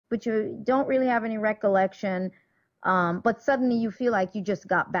but you don't really have any recollection, but suddenly you feel like you just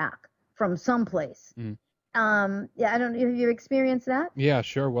got back from someplace. Yeah, I don't know. Have you experienced that? Yeah,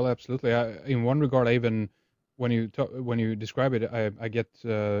 sure. Well, absolutely. In one regard, I even when you describe it, I get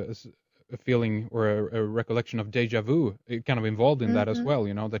a feeling or a recollection of deja vu, kind of involved in that as well.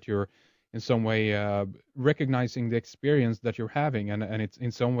 That you're in some way recognizing the experience that you're having, and it's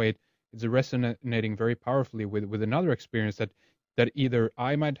in some way it's resonating very powerfully with another experience that either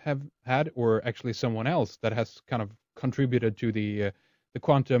I might have had or actually someone else that has kind of contributed to the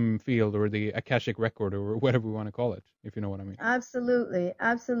quantum field or the Akashic record or whatever we want to call it, if you know what I mean. Absolutely,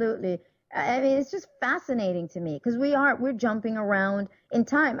 absolutely. I mean, it's just fascinating to me because we're jumping around in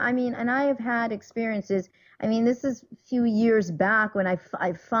time. I mean, and I have had experiences. I mean, this is a few years back when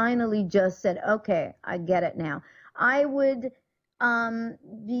I finally just said, okay, I get it now. I would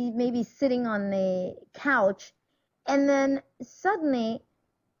be maybe sitting on the couch, and then suddenly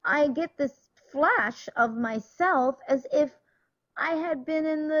I get this flash of myself as if I had been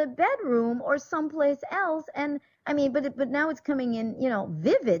in the bedroom or someplace else, and I mean, but now it's coming in,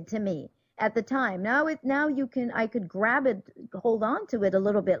 vivid to me at the time. Now I could grab it, hold on to it a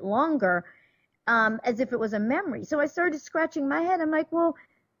little bit longer, as if it was a memory. So I started scratching my head. I'm like, well,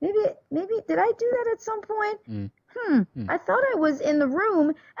 maybe did I do that at some point? I thought I was in the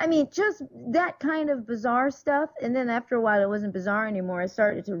room. I mean, just that kind of bizarre stuff. And then after a while, it wasn't bizarre anymore. I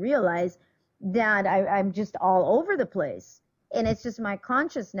started to realize that I'm just all over the place. And it's just my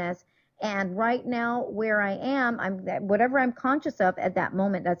consciousness. And right now, where I am, whatever I'm conscious of at that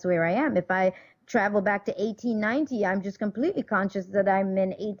moment, that's where I am. If I travel back to 1890, I'm just completely conscious that I'm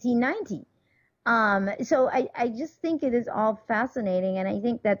in 1890. So I just think it is all fascinating. And I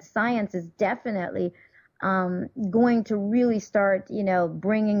think that science is definitely going to really start,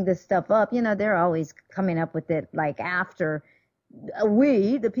 bringing this stuff up. They're always coming up with it like after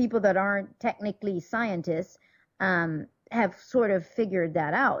the people that aren't technically scientists, have sort of figured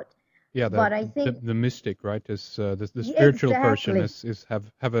that out. Yeah, but I think the mystic, right, is the spiritual person is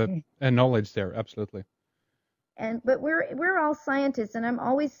have a knowledge there, absolutely. But we're all scientists, and I'm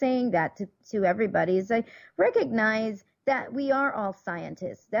always saying that to everybody is I recognize that we are all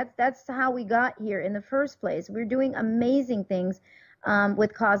scientists. That's how we got here in the first place. We're doing amazing things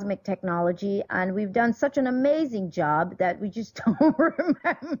with cosmic technology, and we've done such an amazing job that we just don't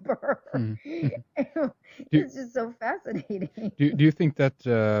remember. It's just so fascinating. Do you think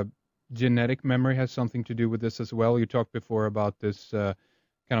that genetic memory has something to do with this as well? You talked before about this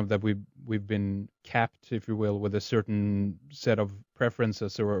kind of that we've been capped, if you will, with a certain set of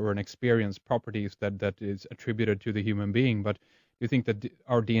preferences or an experience properties that is attributed to the human being. But do you think that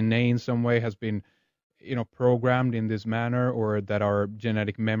our DNA in some way has been programmed in this manner, or that our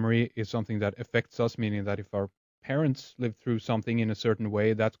genetic memory is something that affects us, meaning that if our parents lived through something in a certain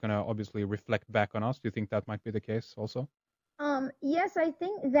way, that's going to obviously reflect back on us? Do you think that might be the case also? Yes, I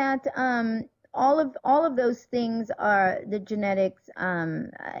think that all of those things are the genetics,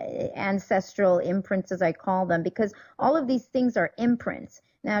 ancestral imprints, as I call them, because all of these things are imprints.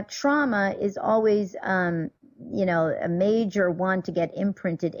 Now, trauma is always a major one to get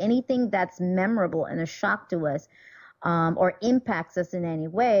imprinted. Anything that's memorable and a shock to us, or impacts us in any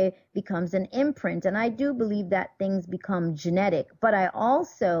way, becomes an imprint. And I do believe that things become genetic. But I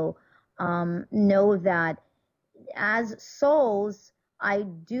also know that as souls, I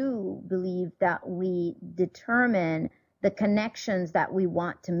do believe that we determine the connections that we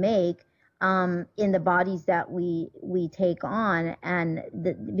want to make in the bodies that we take on, and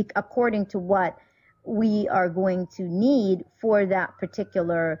according to what we are going to need for that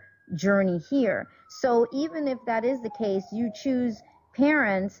particular journey here. So even if that is the case, you choose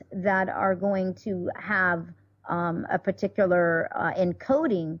parents that are going to have a particular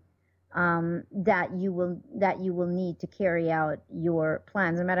encoding that you will need to carry out your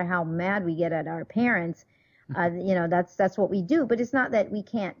plans. No matter how mad we get at our parents, that's what we do. But it's not that we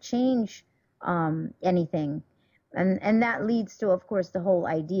can't change anything, and that leads to, of course, the whole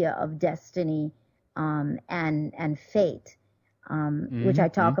idea of destiny and fate, which I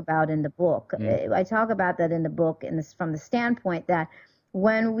talk about in the book. I talk about that in the book, from the standpoint that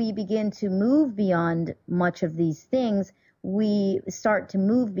when we begin to move beyond much of these things, we start to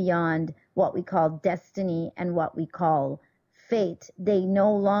move beyond what we call destiny and what we call fate. They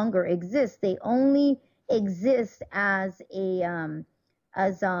no longer exist. They only exist as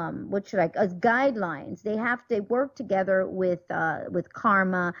as guidelines. They work together with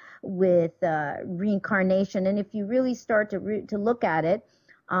karma, with reincarnation. And if you really start to look at it,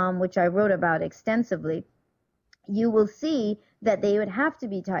 which I wrote about extensively, you will see that they would have to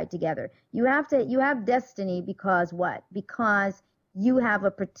be tied together. You have destiny because what? Because you have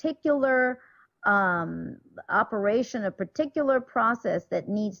a particular operation, a particular process that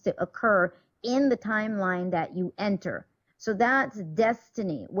needs to occur in the timeline that you enter. So that's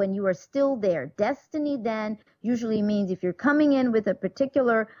destiny when you are still there. Destiny then usually means if you're coming in with a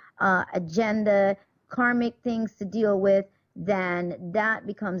particular agenda, karmic things to deal with, then that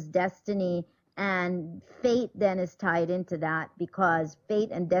becomes destiny, and fate then is tied into that, because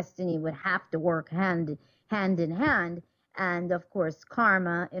fate and destiny would have to work hand in hand. And of course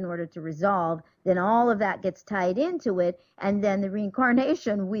karma, in order to resolve, then all of that gets tied into it, and then the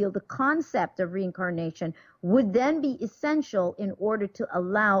reincarnation wheel, the concept of reincarnation, would then be essential in order to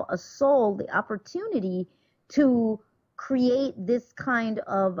allow a soul the opportunity to create this kind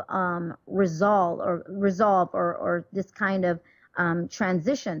of resolve or this kind of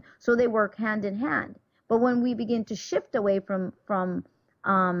transition. So they work hand in hand. But when we begin to shift away from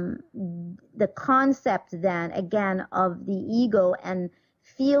the concept then again of the ego and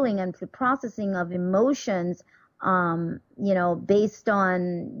feeling and the processing of emotions, based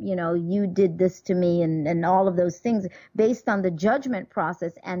on, you did this to me and all of those things, based on the judgment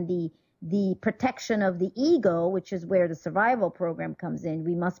process and the protection of the ego, which is where the survival program comes in.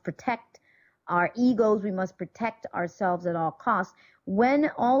 We must protect our egos. We must protect ourselves at all costs.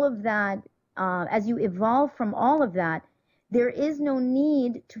 When all of that, as you evolve from all of that, there is no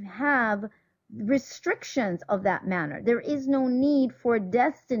need to have restrictions of that manner. There is no need for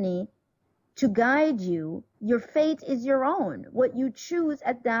destiny to guide you. Your fate is your own. What you choose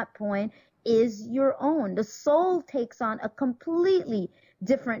at that point is your own. The soul takes on a completely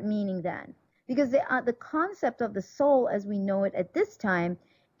different meaning then, because the concept of the soul as we know it at this time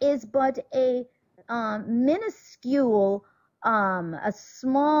is but a minuscule, a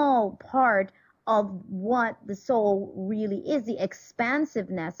small part of what the soul really is, the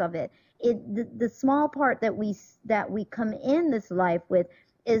expansiveness of it. The small part that we come in this life with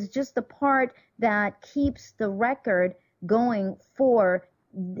is just the part that keeps the record going for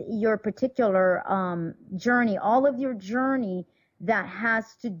your particular journey, all of your journey that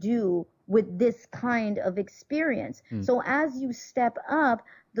has to do with this kind of experience. So as you step up,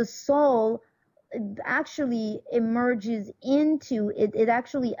 the soul actually emerges into it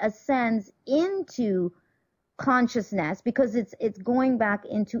actually ascends into consciousness, because it's going back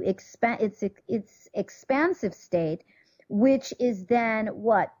into its expansive state, which is then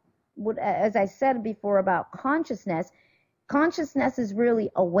what as I said before about consciousness is really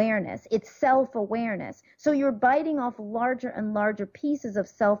awareness. It's self-awareness. So you're biting off larger and larger pieces of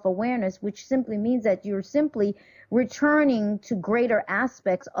self-awareness, which simply means that you're simply returning to greater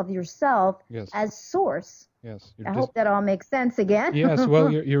aspects of yourself as source. Yes. I hope that all makes sense again. Yes. Well,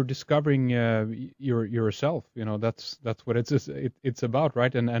 you're discovering yourself. That's what it's about,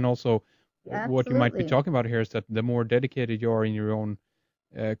 right? And also Absolutely. What you might be talking about here is that the more dedicated you are in your own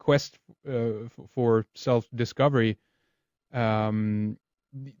quest for self-discovery, then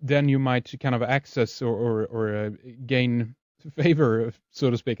you might kind of access or gain favor,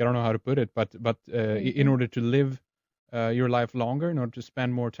 so to speak. I don't know how to put it, but in order to live your life longer, in order to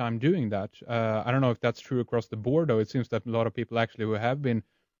spend more time doing that. I don't know if that's true across the board, though. It seems that a lot of people actually who have been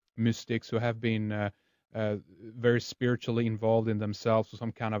mystics, who have been very spiritually involved in themselves, or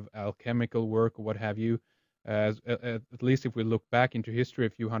some kind of alchemical work or what have you, at least if we look back into history a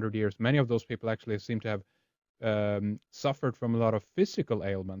few hundred years, many of those people actually seem to have suffered from a lot of physical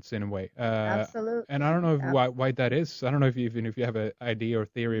ailments in a way. Absolutely. And I don't know why that is. I don't know if you have an idea or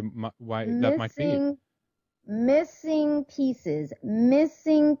theory why that might be. Missing pieces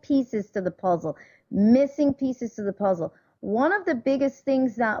to the puzzle. One of the biggest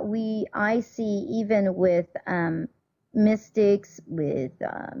things that I see even with mystics, with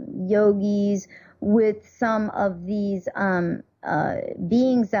yogis, with some of these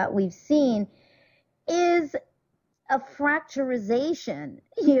beings that we've seen is a fracturization,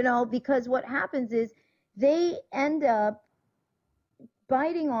 because what happens is they end up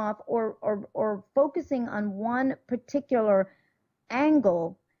biting off or focusing on one particular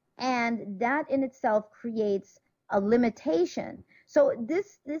angle, and that in itself creates a limitation. So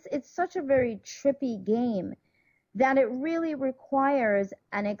this it's such a very trippy game that it really requires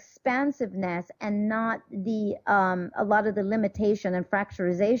an expansiveness and not the a lot of the limitation and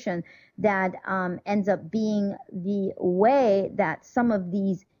fracturization that ends up being the way that some of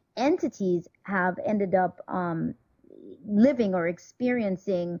these entities have ended up living or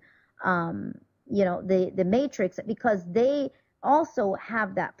experiencing the matrix, because they also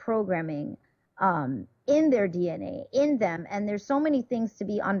have that programming in their DNA, in them, and there's so many things to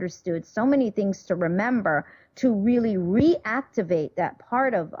be understood, so many things to remember to really reactivate that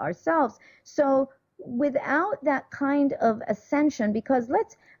part of ourselves. So without that kind of ascension, because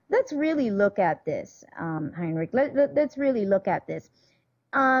let's really look at this, Heinrich. Let's really look at this.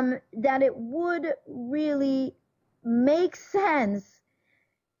 That it would really make sense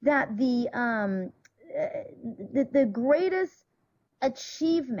that the greatest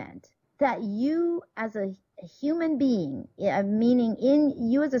achievement that you as a human being, meaning in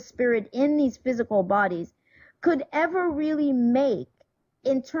you as a spirit in these physical bodies, could ever really make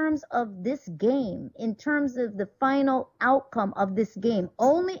in terms of this game, in terms of the final outcome of this game,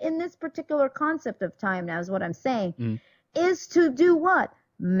 only in this particular concept of time now is what I'm saying, is to do what?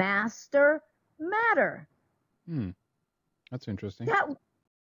 Master matter. That's interesting.